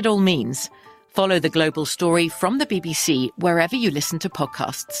 and what it all means. Follow The Global Story from the BBC wherever you listen to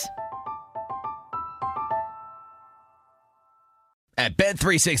podcasts. At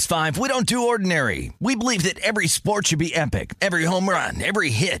Bet365, we don't do ordinary. We believe that every sport should be epic. Every home run,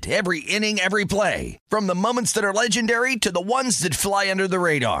 every hit, every inning, every play. From the moments that are legendary to the ones that fly under the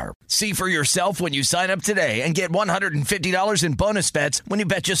radar. See for yourself when you sign up today and get $150 in bonus bets when you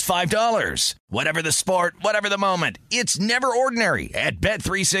bet just $5. Whatever the sport, whatever the moment, it's never ordinary at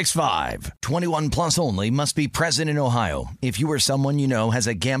Bet365. 21 plus only. Must be present in Ohio. If you or someone you know has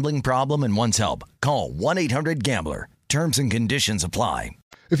a gambling problem and wants help, call 1-800-GAMBLER. Terms and conditions apply.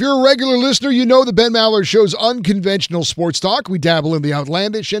 If you're a regular listener, you know the Ben Maller Show's unconventional sports talk. We dabble in the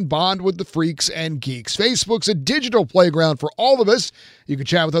outlandish and bond with the freaks and geeks. Facebook's a digital playground for all of us. You can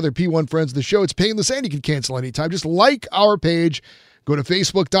chat with other P1 friends of the show. It's painless and you can cancel anytime. Just like our page. Go to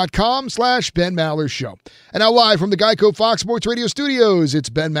facebook.com/Ben Maller Show. And now live from the Geico Fox Sports Radio studios, it's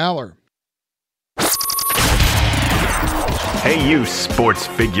Ben Maller. Hey, you sports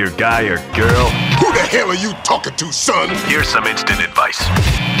figure guy or girl. Who the hell are you talking to, son? Here's some instant advice.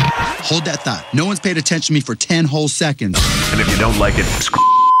 Hold that thought. No one's paid attention to me for 10 whole seconds. And if you don't like it, screw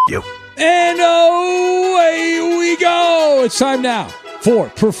you. And away we go. It's time now for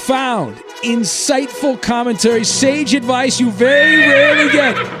profound, insightful commentary, sage advice you very rarely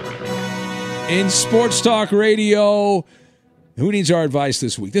get in sports talk radio. Who needs our advice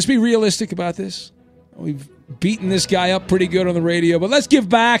this week? Let's be realistic about this. We've beaten this guy up pretty good on the radio, but let's give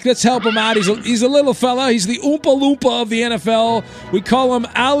back. Let's help him out. He's a little fella. He's the Oompa Loompa of the NFL. We call him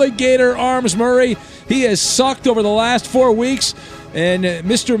Alligator Arms Murray. He has sucked over the last 4 weeks, and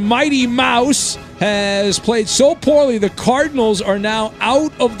Mr. Mighty Mouse has played so poorly the Cardinals are now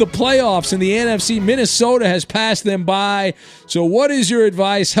out of the playoffs in the NFC. Minnesota has passed them by. So what is your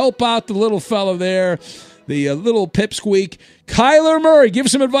advice? Help out the little fella there. the little pipsqueak, Kyler Murray. Give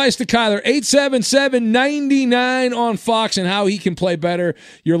some advice to Kyler. 877-99 on Fox and how he can play better.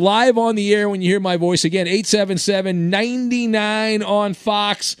 You're live on the air when you hear my voice. Again, 877-99 on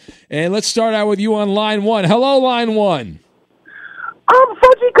Fox. And let's start out with you on line one. Hello, line one. I'm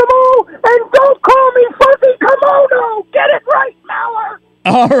Fuzzy Kamo, and don't call me Fuzzy Kimono. Get it right, Mauer.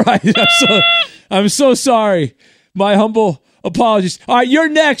 All right. I'm so sorry. My humble apologies. All right, you're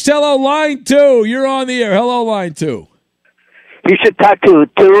next. Hello, line two. You're on the air. Hello, line two. You should talk to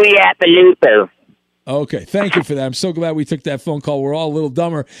Tui Apalupo. Okay, thank you for that. I'm so glad we took that phone call. We're all a little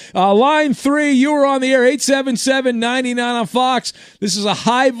dumber. Line three, you were on the air, 877-99 on Fox. This is a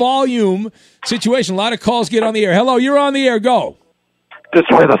high-volume situation. A lot of calls get on the air. Hello, you're on the air. Go.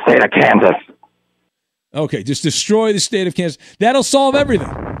 Destroy the state of Kansas. Okay, just destroy the state of Kansas. That'll solve everything.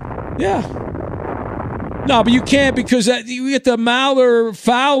 Yeah. No, but you can't because you get the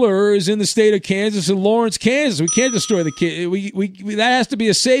Fowler is in the state of Kansas and Lawrence, Kansas. We can't destroy the kid. That has to be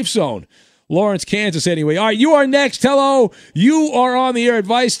a safe zone. Lawrence, Kansas, anyway. All right, you are next. Hello. You are on the air.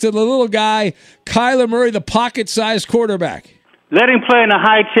 Advice to the little guy, Kyler Murray, the pocket-sized quarterback. Let him play in a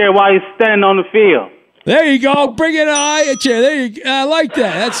high chair while he's standing on the field. There you go. Bring in a high chair. There you. I like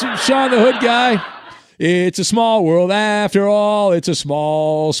that. That's Sean the Hood guy. It's a small world after all. It's a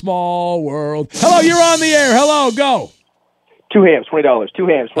small, small world. Hello, you're on the air. Hello, go. Two hams, $20. Two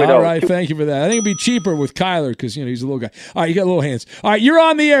hams, $20. All right, thank you for that. I think it'd be cheaper with Kyler because he's a little guy. All right, you got little hands. All right, you're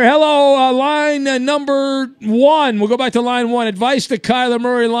on the air. Hello, line number one. We'll go back to line one. Advice to Kyler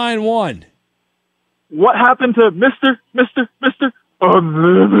Murray, line one. What happened to Mr.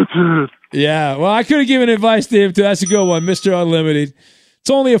 Unlimited? Yeah, well, I could have given advice to him, too. That's a good one, Mr. Unlimited. It's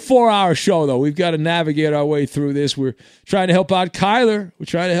only a 4-hour show, though. We've got to navigate our way through this. We're trying to help out Kyler. We're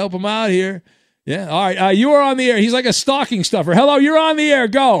trying to help him out here. Yeah, all right. You are on the air. He's like a stocking stuffer. Hello, you're on the air.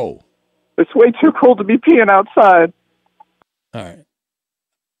 Go. It's way too cold to be peeing outside. All right.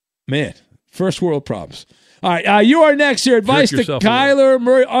 Man, first world problems. All right, you are next here. Advice to Kyler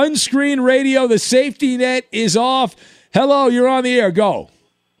Murray. Unscreened radio. The safety net is off. Hello, you're on the air. Go.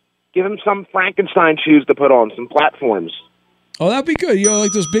 Give him some Frankenstein shoes to put on, some platforms. Oh, that'd be good.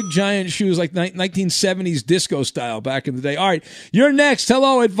 Like those big giant shoes, like 1970s disco style back in the day. All right, you're next.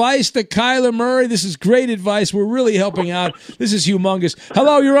 Hello, advice to Kyler Murray. This is great advice. We're really helping out. This is humongous.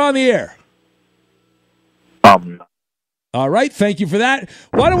 Hello, you're on the air. All right, thank you for that.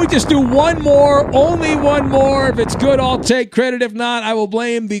 Why don't we just do one more, only one more. If it's good, I'll take credit. If not, I will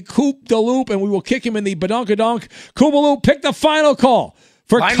blame the Coop de Loop, and we will kick him in the badonkadonk. Koopaloop, pick the final call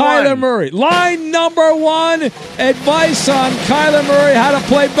for Line Kyler one. Murray. Line number one, advice on Kyler Murray, how to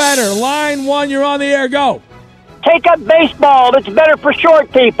play better. Line one, you're on the air. Go. Take up baseball. It's better for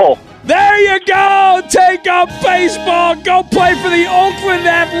short people. There you go. Take up baseball. Go play for the Oakland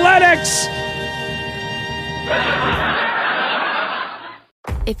Athletics.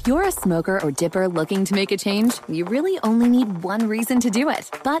 If you're a smoker or dipper looking to make a change, you really only need one reason to do it.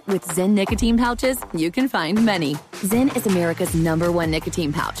 But with Zyn nicotine pouches, you can find many. Zyn is America's #1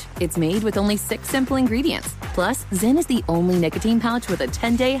 nicotine pouch. It's made with only 6 simple ingredients. Plus, Zyn is the only nicotine pouch with a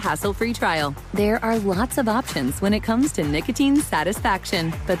 10-day hassle-free trial. There are lots of options when it comes to nicotine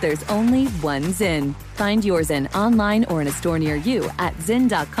satisfaction, but there's only one Zyn. Find your Zyn online or in a store near you at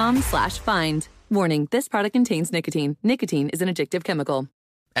zyn.com/find. Warning, this product contains nicotine. Nicotine is an addictive chemical.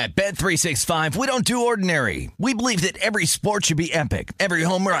 At Bet365, we don't do ordinary. We believe that every sport should be epic. Every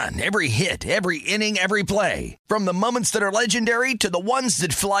home run, every hit, every inning, every play. From the moments that are legendary to the ones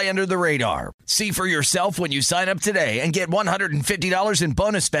that fly under the radar. See for yourself when you sign up today and get $150 in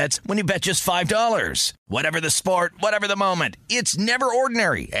bonus bets when you bet just $5. Whatever the sport, whatever the moment, it's never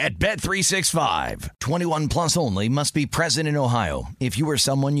ordinary at Bet365. 21 plus only. Must be present in Ohio. If you or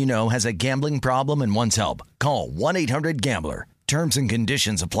someone you know has a gambling problem and wants help, call 1-800-GAMBLER. Terms and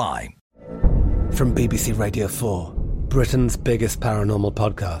conditions apply. From BBC Radio 4, Britain's biggest paranormal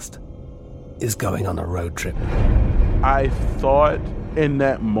podcast is going on a road trip. I thought in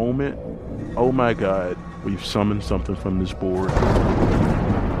that moment, oh my God, we've summoned something from this board.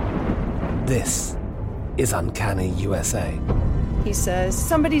 This is Uncanny USA. He says,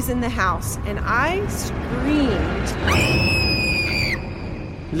 somebody's in the house, and I screamed.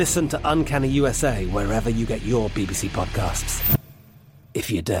 Listen to Uncanny USA wherever you get your BBC podcasts,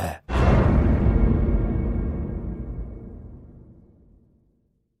 if you dare.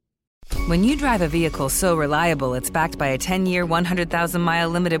 When you drive a vehicle so reliable it's backed by a 10-year, 100,000-mile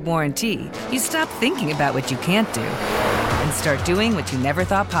limited warranty, you stop thinking about what you can't do and start doing what you never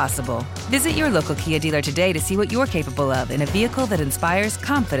thought possible. Visit your local Kia dealer today to see what you're capable of in a vehicle that inspires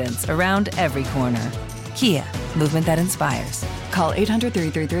confidence around every corner. Kia, movement that inspires. Call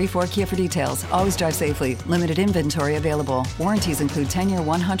 800-333-4KIA for details. Always drive safely. Limited inventory available. Warranties include 10-year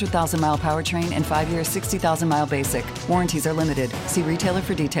 100,000-mile powertrain and 5-year 60,000-mile basic. Warranties are limited. See retailer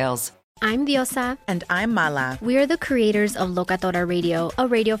for details. I'm Diosa. And I'm Mala. We are the creators of Locatora Radio, a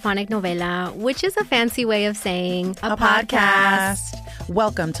radiophonic novela, which is a fancy way of saying a podcast.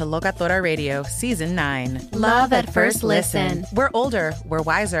 Welcome to Locatora Radio, Season 9. Love at first listen. We're older, we're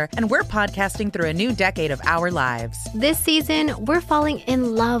wiser, and we're podcasting through a new decade of our lives. This season, we're falling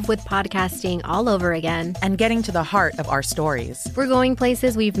in love with podcasting all over again. And getting to the heart of our stories. We're going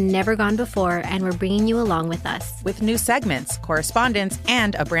places we've never gone before, and we're bringing you along with us. With new segments, correspondence,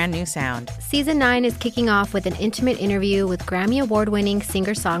 and a brand new sound. Season 9 is kicking off with an intimate interview with Grammy Award-winning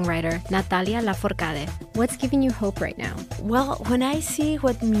singer-songwriter Natalia Lafourcade. What's giving you hope right now? Well, when I see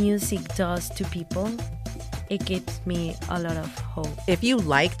what music does to people, it gives me a lot of hope. If you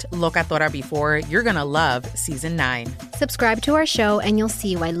liked Locatora before, you're going to love Season 9. Subscribe to our show and you'll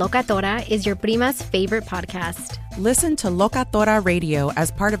see why Locatora is your prima's favorite podcast. Listen to Locatora Radio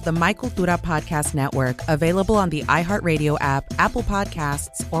as part of the My Cultura Podcast Network, available on the iHeartRadio app, Apple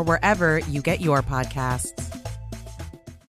Podcasts, or wherever you get your podcasts.